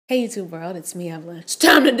Hey YouTube world, it's me, Evelyn. It's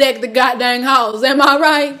time to deck the goddamn halls, am I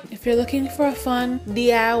right? If you're looking for a fun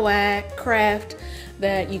DIY craft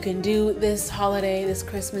that you can do this holiday, this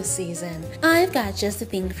Christmas season, I've got just the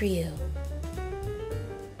thing for you.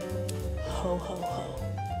 Ho, ho, ho.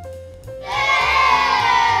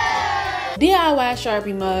 DIY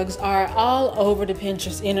Sharpie mugs are all over the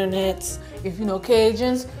Pinterest internets. If you know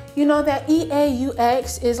Cajuns, you know that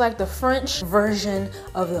EAUX is like the French version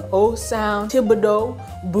of the O sound, Thibodeau,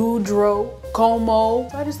 Boudreaux, Como.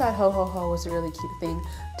 So I just thought ho ho ho was a really cute thing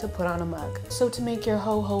to put on a mug. So to make your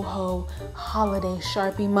ho ho ho holiday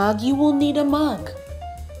Sharpie mug, you will need a mug.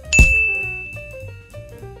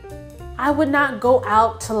 I would not go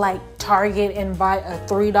out to like Target and buy a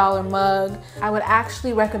 $3 mug. I would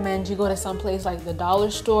actually recommend you go to some place like the dollar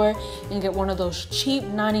store and get one of those cheap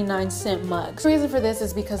 99-cent mugs. The reason for this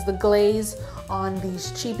is because the glaze on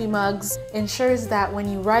these cheapy mugs ensures that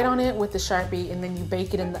when you write on it with the Sharpie and then you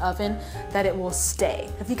bake it in the oven, that it will stay.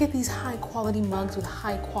 If you get these high quality mugs with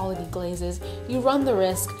high quality glazes, you run the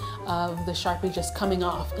risk of the Sharpie just coming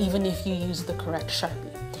off, even if you use the correct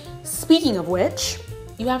Sharpie. Speaking of which,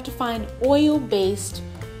 you have to find oil-based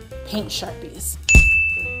paint Sharpies.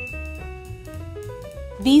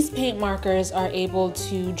 These paint markers are able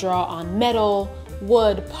to draw on metal,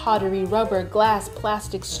 wood, pottery, rubber, glass,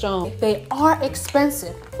 plastic, stone. They are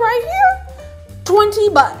expensive. Right here, 20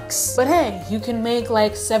 bucks. But hey, you can make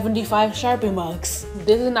like 75 Sharpie mugs.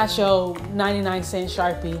 This is not your 99-cent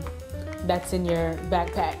Sharpie that's in your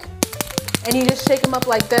backpack. And you just shake them up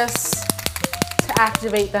like this to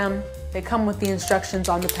activate them. They come with the instructions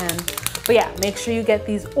on the pen. But yeah, make sure you get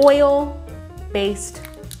these oil-based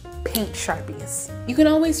paint Sharpies. You can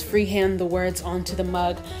always freehand the words onto the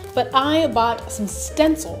mug, but I bought some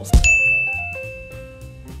stencils.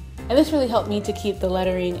 And this really helped me to keep the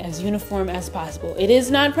lettering as uniform as possible. It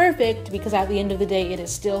is not perfect because at the end of the day, it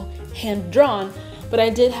is still hand-drawn, but I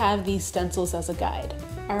did have these stencils as a guide.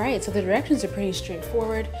 All right, so the directions are pretty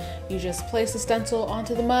straightforward. You just place the stencil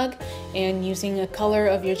onto the mug and using a color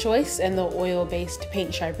of your choice and the oil-based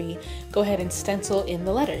paint Sharpie, go ahead and stencil in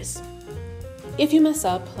the letters. If you mess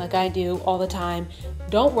up, like I do all the time,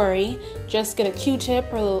 don't worry. Just get a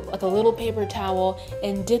Q-tip or like a little paper towel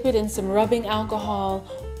and dip it in some rubbing alcohol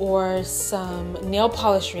or some nail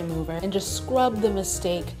polish remover and just scrub the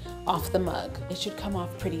mistake off the mug. It should come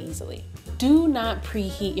off pretty easily. Do not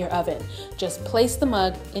preheat your oven. Just place the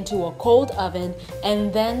mug into a cold oven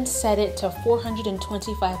and then set it to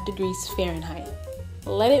 425 degrees Fahrenheit.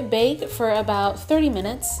 Let it bake for about 30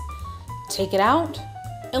 minutes, take it out,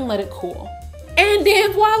 and let it cool. And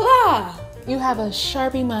then voila! You have a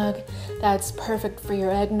Sharpie mug that's perfect for your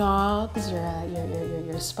eggnogs,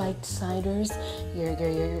 your spiked ciders,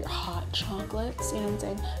 your hot chocolates, you know what I'm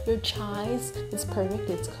saying? Your chais. It's perfect,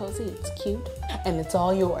 it's cozy, it's cute, and it's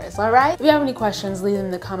all yours, all right? If you have any questions, leave them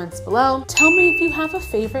in the comments below. Tell me if you have a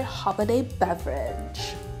favorite holiday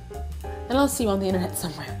beverage. And I'll see you on the internet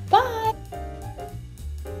somewhere. Bye!